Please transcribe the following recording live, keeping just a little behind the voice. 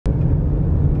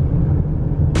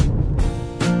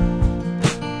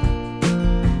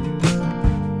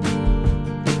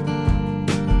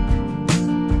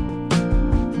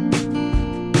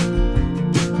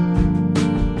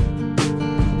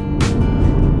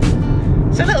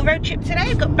So a little road trip today.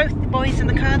 I've got both the boys in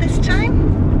the car this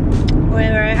time.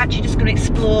 We're actually just going to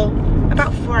explore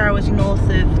about 4 hours north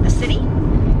of the city.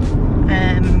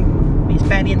 It's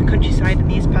barely in the countryside in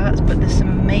these parts, but there's some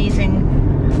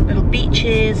amazing little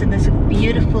beaches and there's a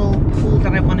beautiful pool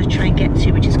that I want to try and get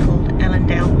to, which is called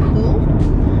Ellendale Pool.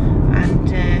 And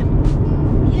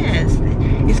yeah,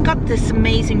 it's got this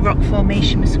amazing rock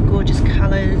formation with some gorgeous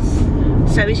colours.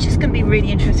 So it's just going to be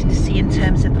really interesting to see in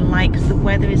terms of the light, because the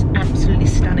weather is absolutely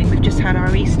stunning. We've just had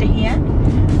our Easter here.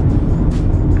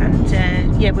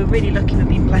 And yeah, we're really lucky. We've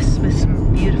been blessed with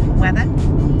some beautiful weather.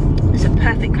 It's a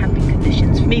perfect camping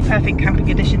conditions. For me, perfect camping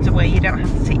conditions are where you don't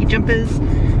have to take your jumpers.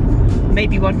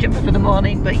 Maybe one jumper for the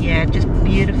morning, but yeah, just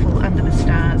beautiful under the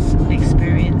stars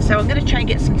experience. So I'm going to try and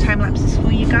get some time lapses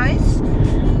for you guys.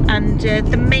 And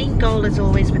the main goal, as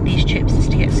always with these trips, is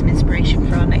to get some inspiration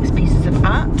for our next pieces of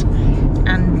art.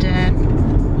 And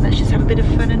let's just have a bit of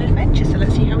fun and adventure. So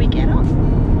let's see how we get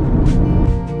on.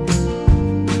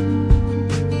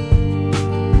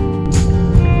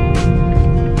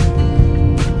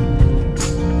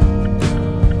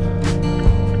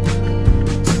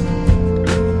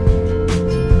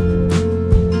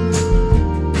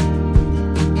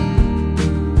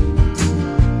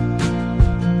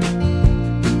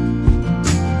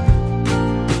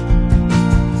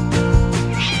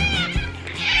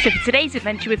 So for today's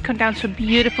adventure, we've come down to a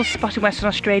beautiful spot in Western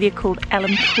Australia called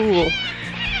Ellendale Pool.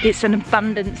 It's an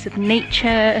abundance of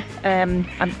nature. I'm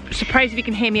surprised if you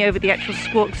can hear me over the actual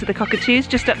squawks of the cockatoos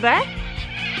just up there.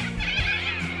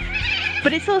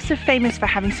 But it's also famous for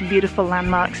having some beautiful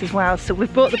landmarks as well. So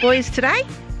we've brought the boys today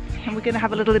and we're going to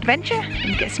have a little adventure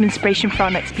and get some inspiration for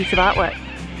our next piece of artwork.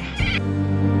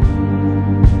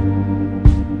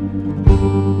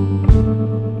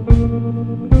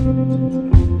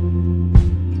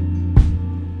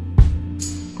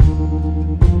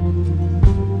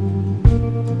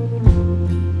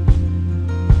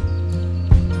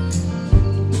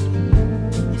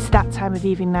 That time of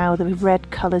evening now, the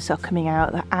red colours are coming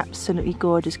out. They're absolutely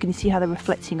gorgeous. Can you see how they're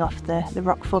reflecting off the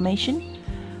rock formation?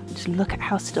 Just look at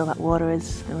how still that water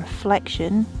is. The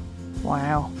reflection,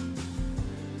 wow.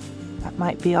 That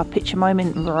might be our picture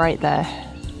moment right there.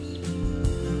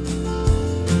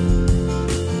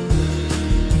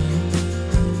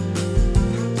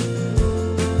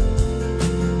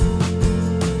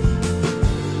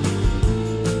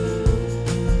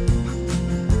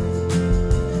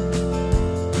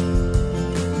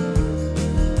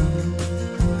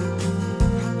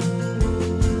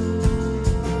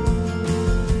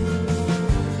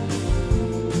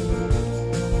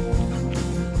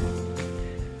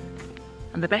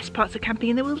 And the best parts of camping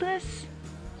in the wilderness,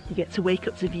 you get to wake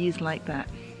up to views like that.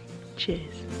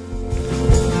 Cheers.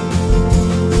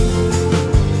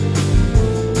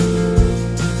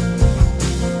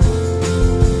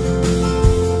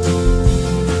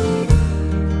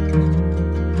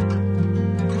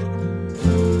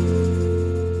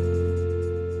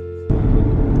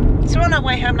 So on our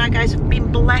way home now, guys, we've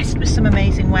been blessed with some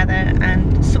amazing weather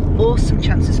and some awesome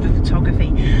chances for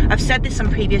photography. I've said this on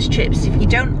previous trips, if you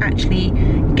don't actually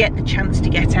get the chance to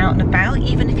get out and about,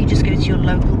 even if you just go to your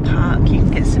local park, you can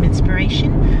get some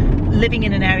inspiration. Living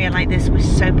in an area like this, we're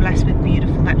so blessed with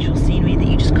beautiful natural scenery that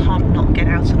you just can't not get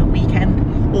out on a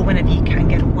weekend or whenever you can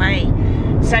get away.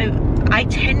 So I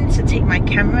tend to take my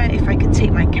camera. If I could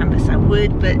take my canvas, I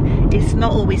would, but it's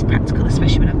not always practical,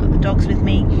 especially when I've got the dogs with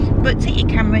me. But take your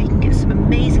camera, you can get some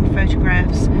amazing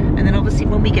photographs, and then obviously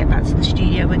when we get back to the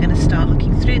studio, we're going to start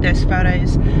looking through those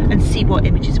photos and see what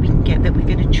images we can get that we're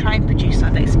going to try and produce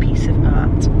our next piece of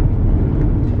art.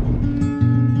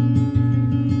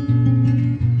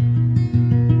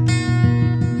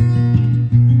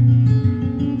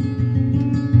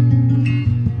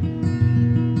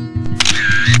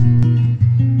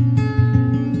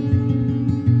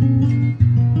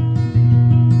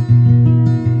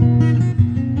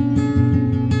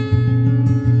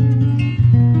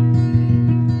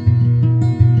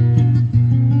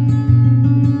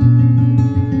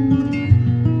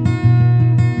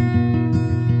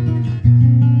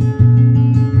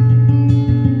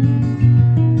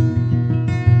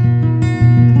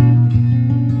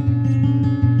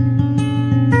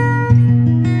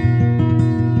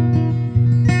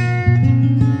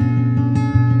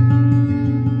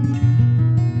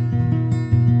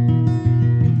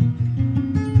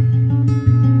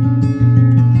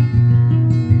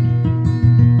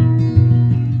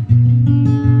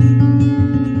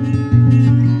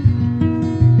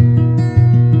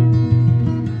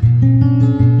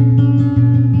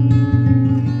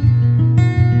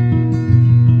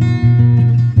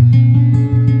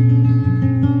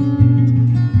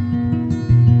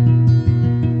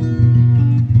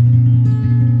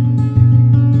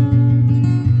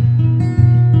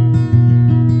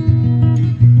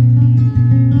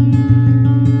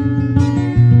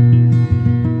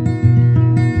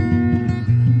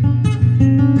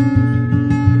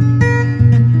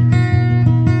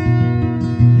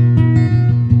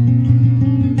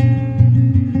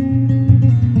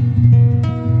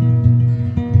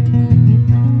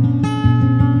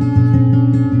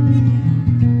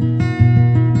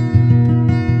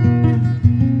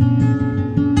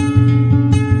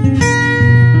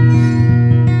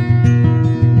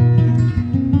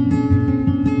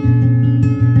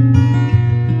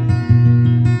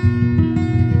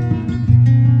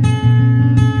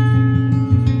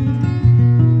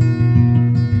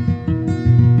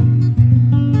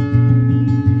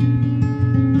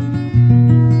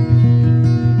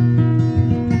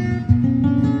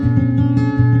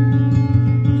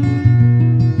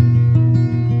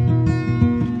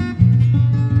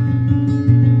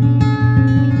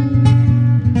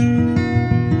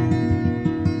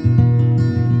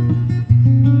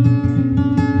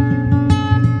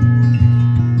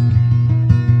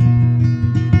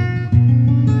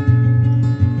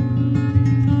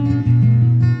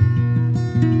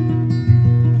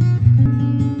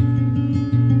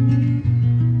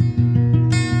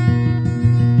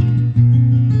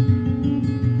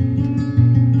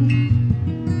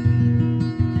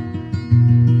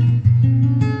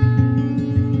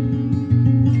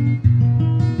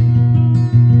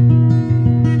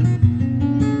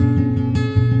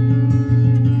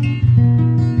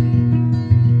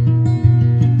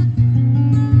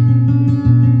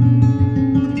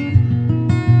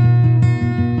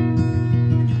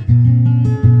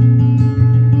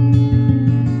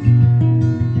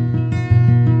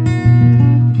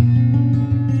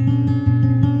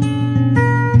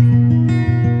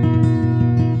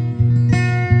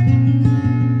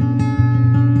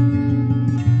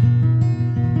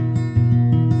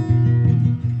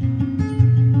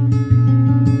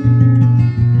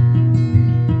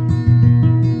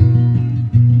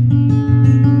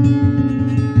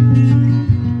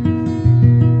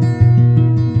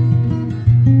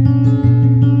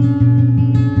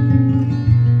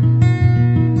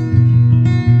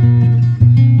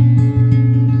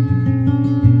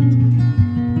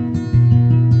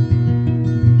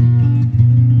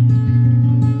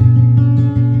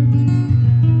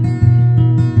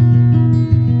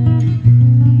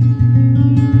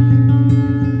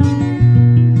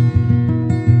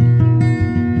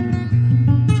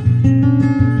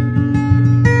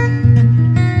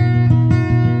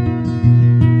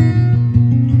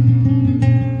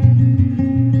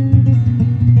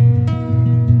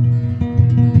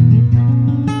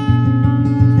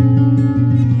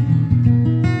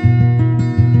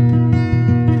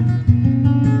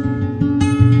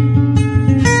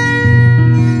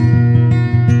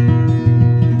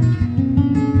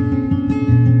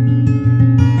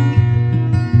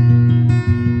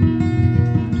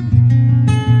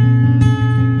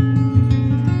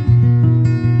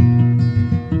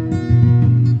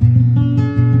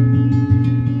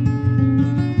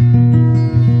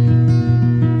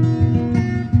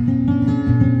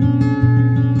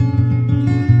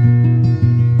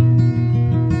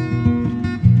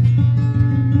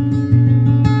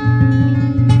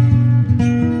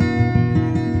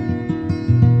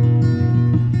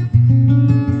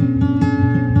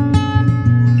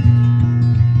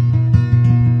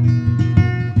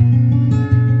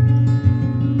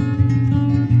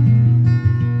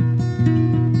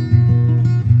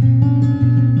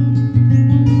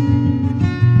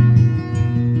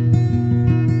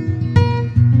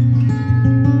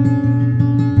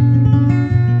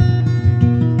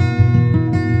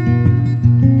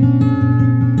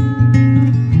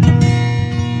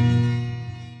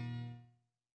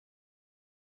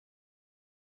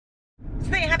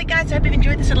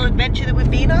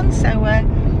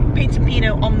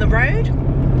 photo on the road,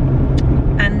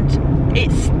 and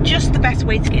it's just the best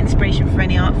way to get inspiration for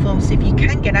any art form. So if you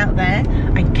can get out there,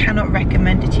 I cannot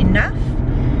recommend it enough,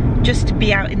 just to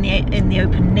be out in the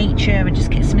open nature and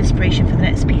just get some inspiration for the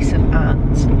next piece of art.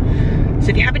 So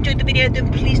if you have enjoyed the video,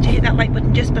 then please do hit that like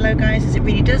button just below, guys, as it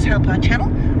really does help our channel.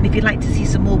 And if you'd like to see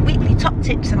some more weekly top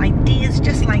tips and ideas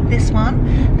just like this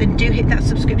one, then do hit that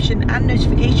subscription and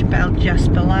notification bell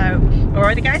just below.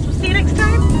 Alrighty guys, we'll see you next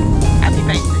time. Happy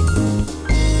painting.